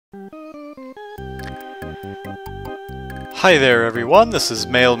Hi there everyone, this is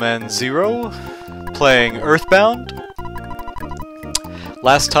Mailman Zero, playing EarthBound.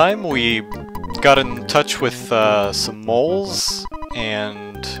 Last time we got in touch with some moles,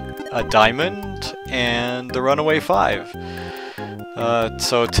 and a diamond, and the Runaway 5.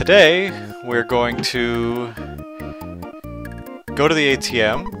 So today we're going to go to the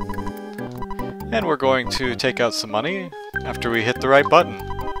ATM, and we're going to take out some money after we hit the right button.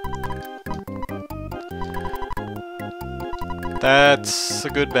 That's a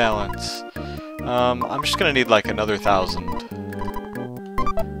good balance. I'm just gonna need like another 1,000.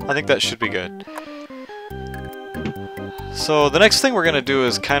 I think that should be good. So the next thing we're gonna do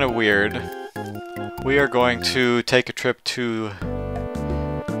is kind of weird. We are going to take a trip to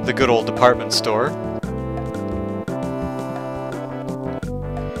the good old department store.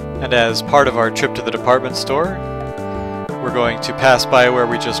 And as part of our trip to the department store, we're going to pass by where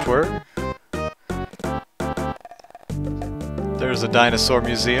we just were. There's a dinosaur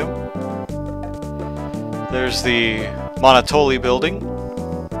museum. There's the Monotoli building.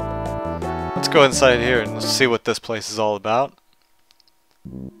 Let's go inside here and see what this place is all about.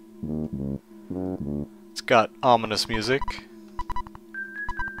 It's got ominous music.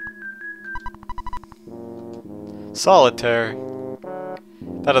 Solitaire.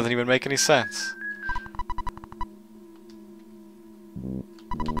 That doesn't even make any sense.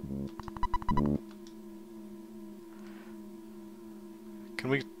 Can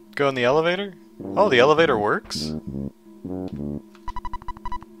we go in the elevator? Oh, the elevator works?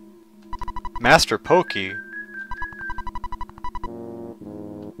 Master Pokey?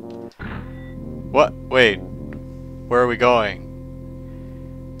 What? Wait. Where are we going?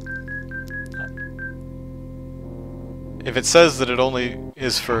 If it says that it only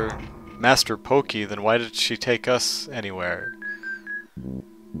is for Master Pokey, then why did she take us anywhere?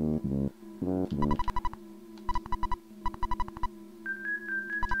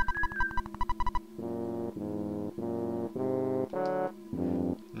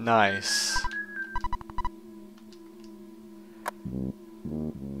 Nice.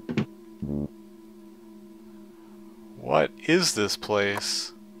 What is this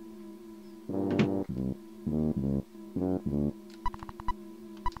place?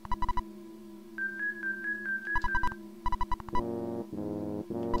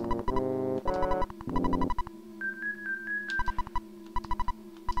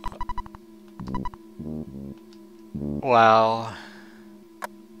 Wow.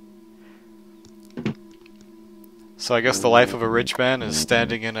 So I guess the life of a rich man is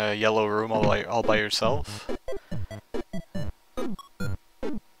standing in a yellow room all by yourself?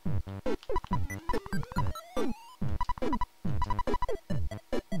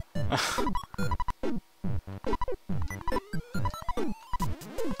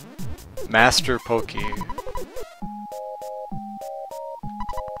 Master Pokey.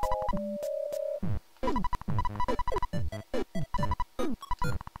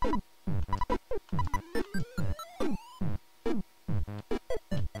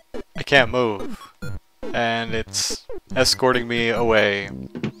 I can't move, and it's escorting me away.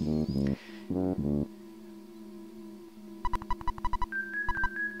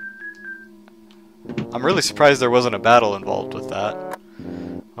 I'm really surprised there wasn't a battle involved with that.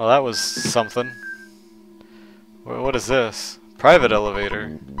 Well, that was something. What is this? Private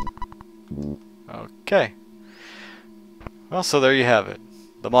elevator. Okay. Well, so there you have it.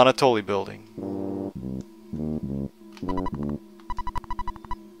 The Monotoli building.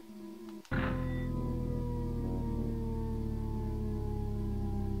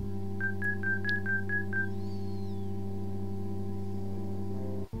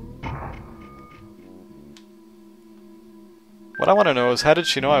 What I want to know is, how did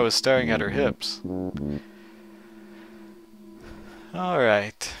she know I was staring at her hips?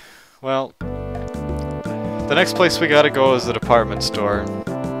 Alright. Well, the next place we gotta go is the department store.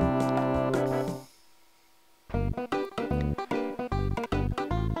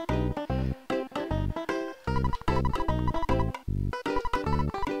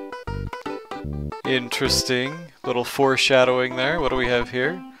 Interesting. Little foreshadowing there. What do we have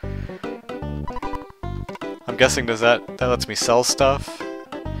here? I'm guessing that lets me sell stuff?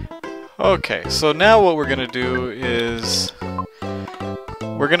 Okay, so now what we're gonna do is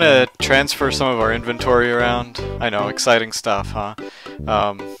we're gonna transfer some of our inventory around. I know, exciting stuff, huh?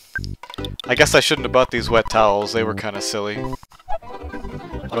 I guess I shouldn't have bought these wet towels, they were kinda silly. I'll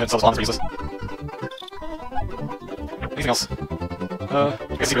go ahead and sell some for useless. Anything else?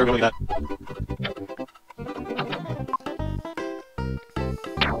 I guess you're really that.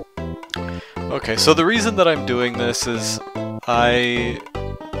 Okay, so the reason that I'm doing this is I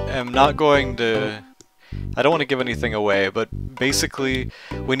am not going to... I don't want to give anything away, but basically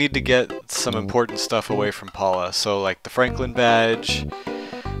we need to get some important stuff away from Paula. So like the Franklin badge,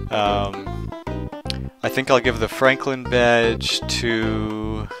 I think I'll give the Franklin badge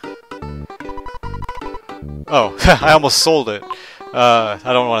to... Oh, I almost sold it. I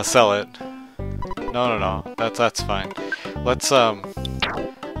don't want to sell it. No, that's fine. Let's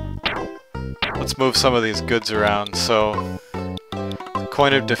move some of these goods around. So,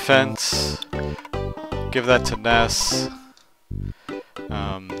 coin of defense, give that to Ness.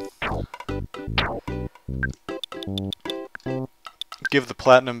 Give the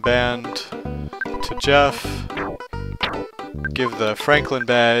platinum band to Jeff. Give the Franklin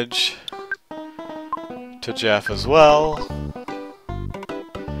badge to Jeff as well.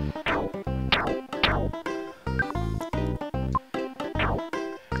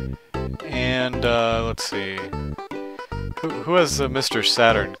 And let's see, who has the Mr.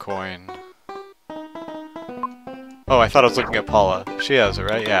 Saturn coin? Oh, I thought I was looking at Paula. She has it,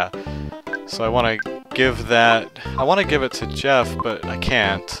 right? Yeah. So I want to give that... I want to give it to Jeff, but I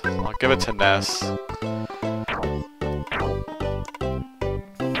can't. I'll give it to Ness.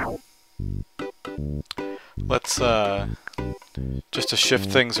 Let's, just to shift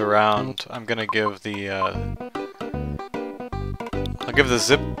things around, I'm gonna give the, I'll give the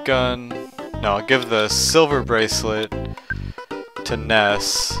zip gun... No, I'll give the silver bracelet to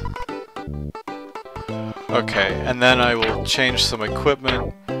Ness. Okay, and then I will change some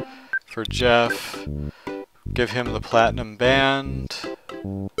equipment for Jeff. Give him the platinum band.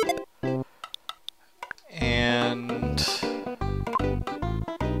 And...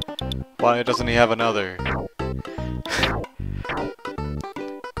 why doesn't he have another?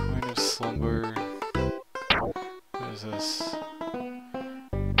 Coin of slumber. What is this?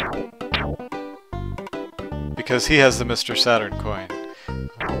 Because he has the Mr. Saturn coin.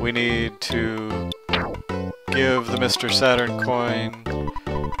 We need to give the Mr. Saturn coin...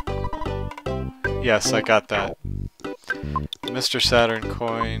 Yes, I got that. Mr. Saturn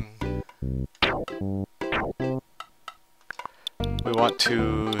coin. We want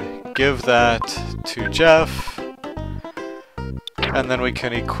to give that to Jeff. And then we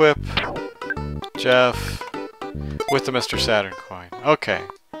can equip Jeff with the Mr. Saturn coin. Okay.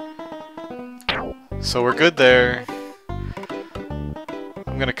 So we're good there.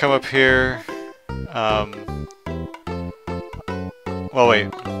 I'm gonna come up here. Well,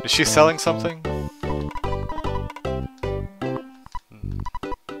 wait. Is she selling something?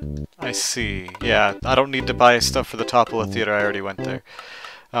 I see. Yeah, I don't need to buy stuff for the top of the theater. I already went there.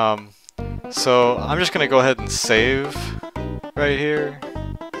 So I'm just gonna go ahead and save right here.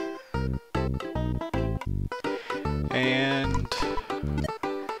 And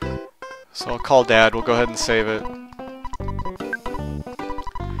so I'll call Dad. We'll go ahead and save it.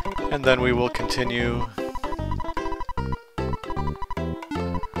 And then we will continue.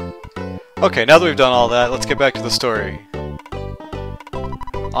 Okay, now that we've done all that, let's get back to the story.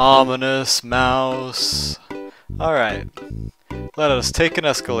 Ominous mouse. Alright. Let us take an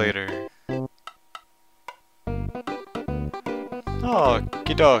escalator.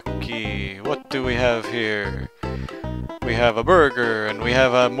 Okie dokie. What do we have here? We have a burger, and we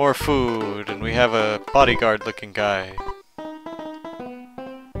have more food, and we have a bodyguard looking guy.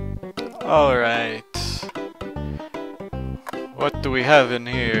 Alright. What do we have in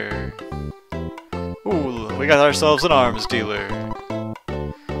here? Ooh, we got ourselves an arms dealer.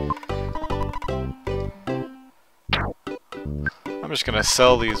 I'm just gonna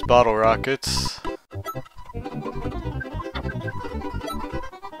sell these bottle rockets.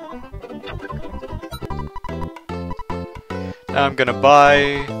 Now I'm gonna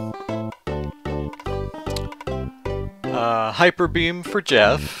buy a hyper beam for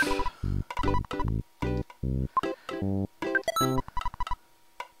Jeff.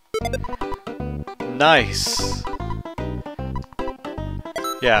 Nice.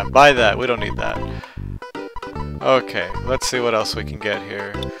 Yeah, buy that. We don't need that. Okay, let's see what else we can get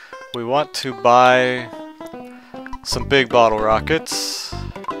here. We want to buy some big bottle rockets.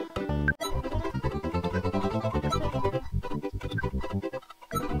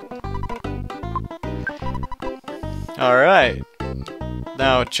 Alright.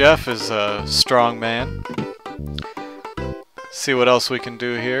 Now Jeff is a strong man. See what else we can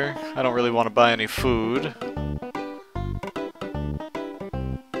do here. I don't really want to buy any food.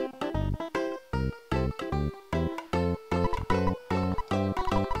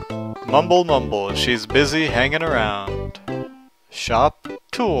 Mumble mumble, she's busy hanging around. Shop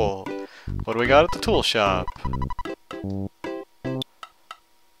tool. What do we got at the tool shop?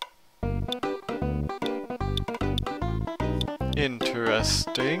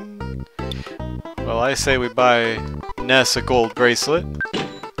 interesting. Well, I say we buy Ness a gold bracelet.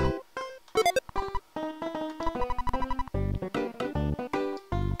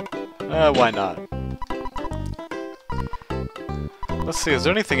 Why not? Let's see, is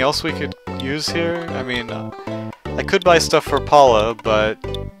there anything else we could use here? I mean, I could buy stuff for Paula, but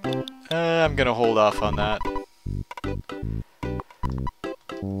I'm gonna hold off on that.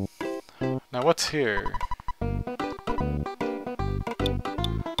 Now what's here?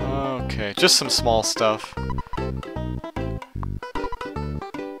 Okay, just some small stuff.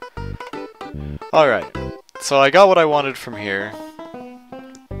 Alright, so I got what I wanted from here.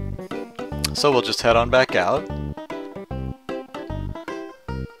 So we'll just head on back out.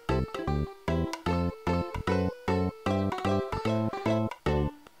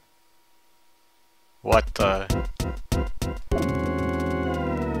 What the...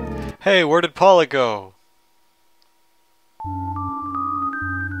 Hey, where did Paula go?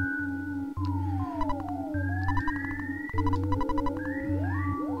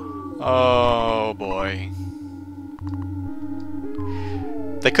 Oh boy.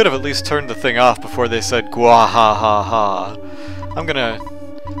 They could have at least turned the thing off before they said "Gwahahaha." I'm gonna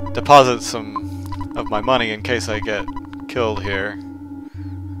deposit some of my money in case I get killed here.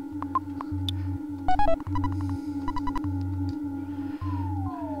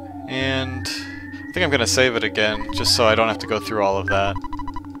 And I think I'm gonna save it again, just so I don't have to go through all of that.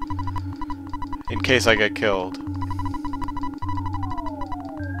 In case I get killed.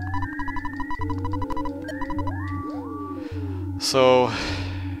 So,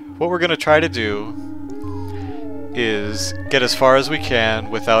 what we're gonna try to do is get as far as we can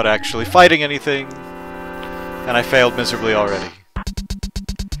without actually fighting anything. And I failed miserably already.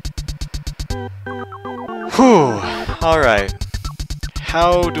 Whew! Alright.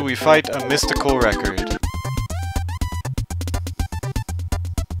 How do we fight a mystical record?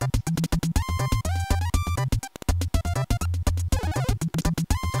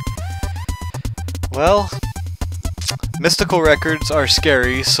 Well, mystical records are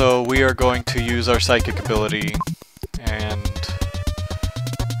scary, so we are going to use our psychic ability. And...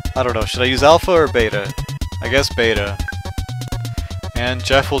 I don't know, should I use alpha or beta? I guess beta. And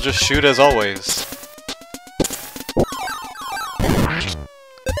Jeff will just shoot as always.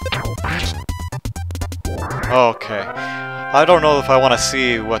 Okay. I don't know if I want to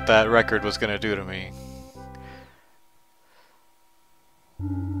see what that record was going to do to me.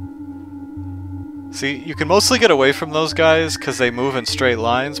 See, you can mostly get away from those guys because they move in straight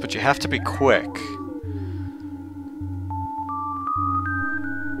lines, but you have to be quick.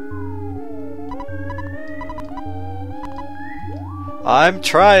 I'm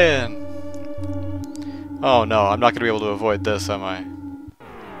trying! Oh no, I'm not going to be able to avoid this, am I?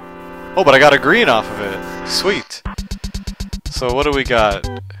 Oh, but I got a green off of it. Sweet. So what do we got?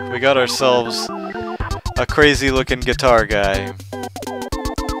 We got ourselves a crazy looking guitar guy.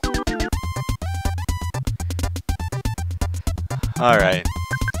 Alright.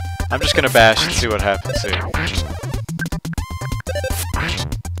 I'm just gonna bash and see what happens here.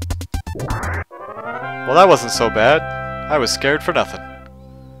 Well, that wasn't so bad. I was scared for nothing.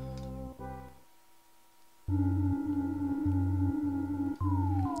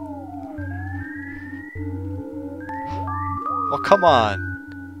 Well, come on.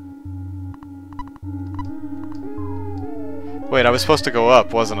 Wait, I was supposed to go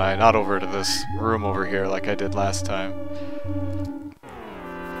up, wasn't I? Not over to this room over here like I did last time.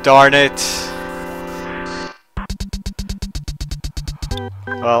 Darn it!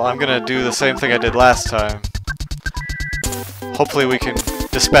 Well, I'm gonna do the same thing I did last time. Hopefully we can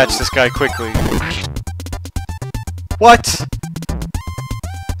dispatch this guy quickly. What?!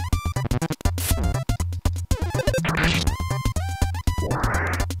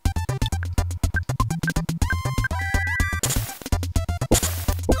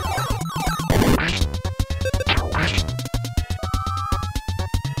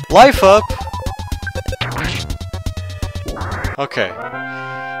 Life up! Okay.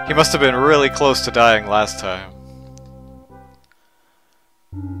 He must have been really close to dying last time.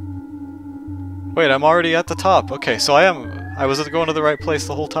 Wait, I'm already at the top. Okay, so I was going to the right place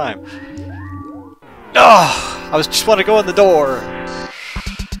the whole time. Ugh! I just want to go in the door!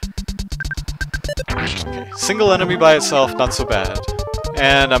 Okay, single enemy by itself, not so bad.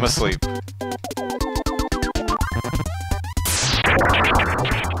 And I'm asleep.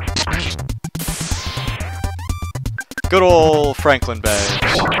 Good ol' Franklin badge.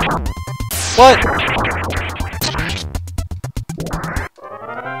 What?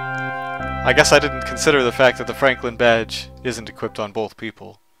 I guess I didn't consider the fact that the Franklin badge isn't equipped on both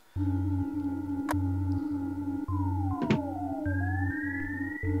people.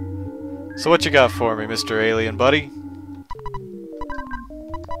 So what you got for me, Mr. Alien Buddy?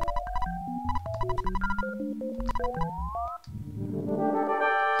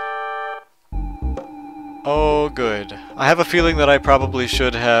 Oh, good. I have a feeling that I probably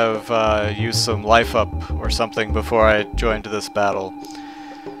should have used some life up or something before I joined this battle.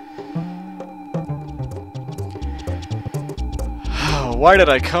 Why did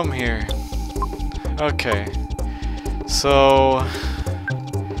I come here? Okay. So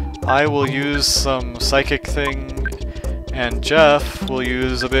I will use some psychic thing, and Jeff will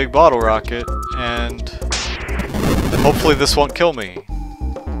use a big bottle rocket, and hopefully this won't kill me.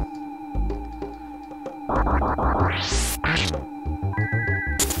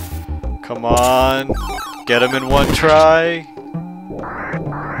 Come on, get him in one try.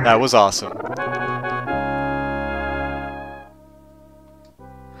 That was awesome.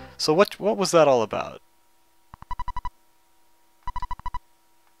 So what was that all about?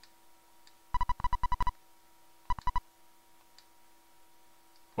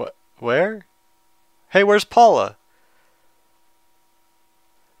 What? Where? Hey, where's Paula?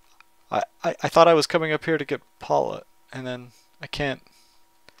 I thought I was coming up here to get Paula, and then I can't.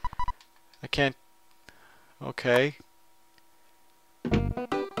 Okay.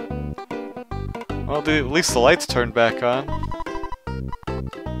 Well, at least the lights turned back on.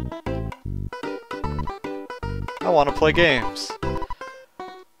 I want to play games.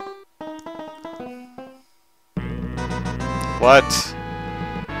 What?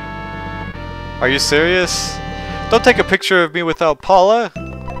 Are you serious? Don't take a picture of me without Paula.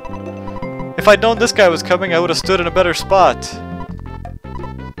 If I'd known this guy was coming, I would have stood in a better spot.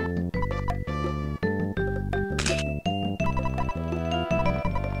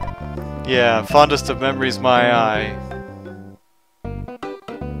 Yeah, fondest of memories, my eye.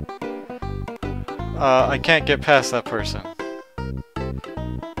 I can't get past that person.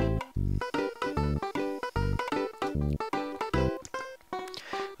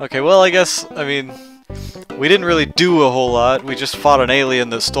 Okay, well, I mean, we didn't really do a whole lot. We just fought an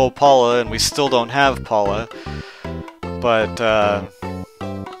alien that stole Paula, and we still don't have Paula. But, I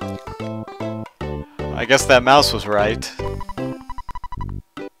guess that mouse was right.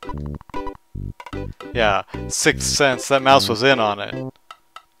 Yeah, Sixth Sense, that mouse was in on it.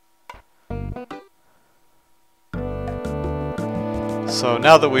 So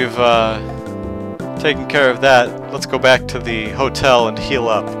now that we've taken care of that, let's go back to the hotel and heal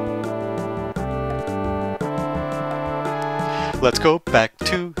up. Let's go back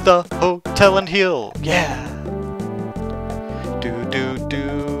to the hotel and heal. Yeah. Do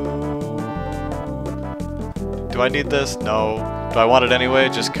I need this? No. Do I want it anyway,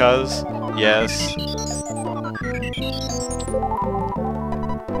 just 'cause? Yes.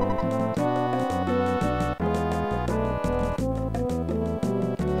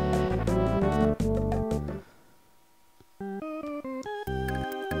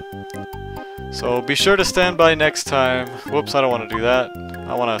 So be sure to stand by next time. Whoops, I don't want to do that.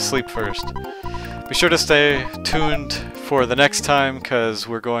 I want to sleep first. Be sure to stay tuned for the next time, because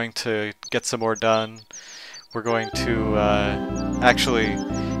we're going to get some more done. We're going to actually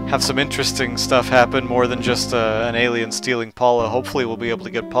have some interesting stuff happen, more than just an alien stealing Paula. Hopefully we'll be able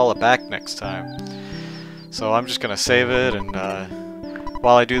to get Paula back next time. So I'm just going to save it, and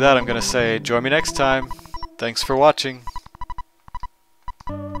while I do that, I'm going to say, join me next time. Thanks for watching.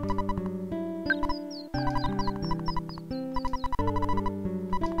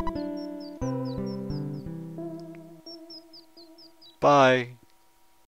 Bye.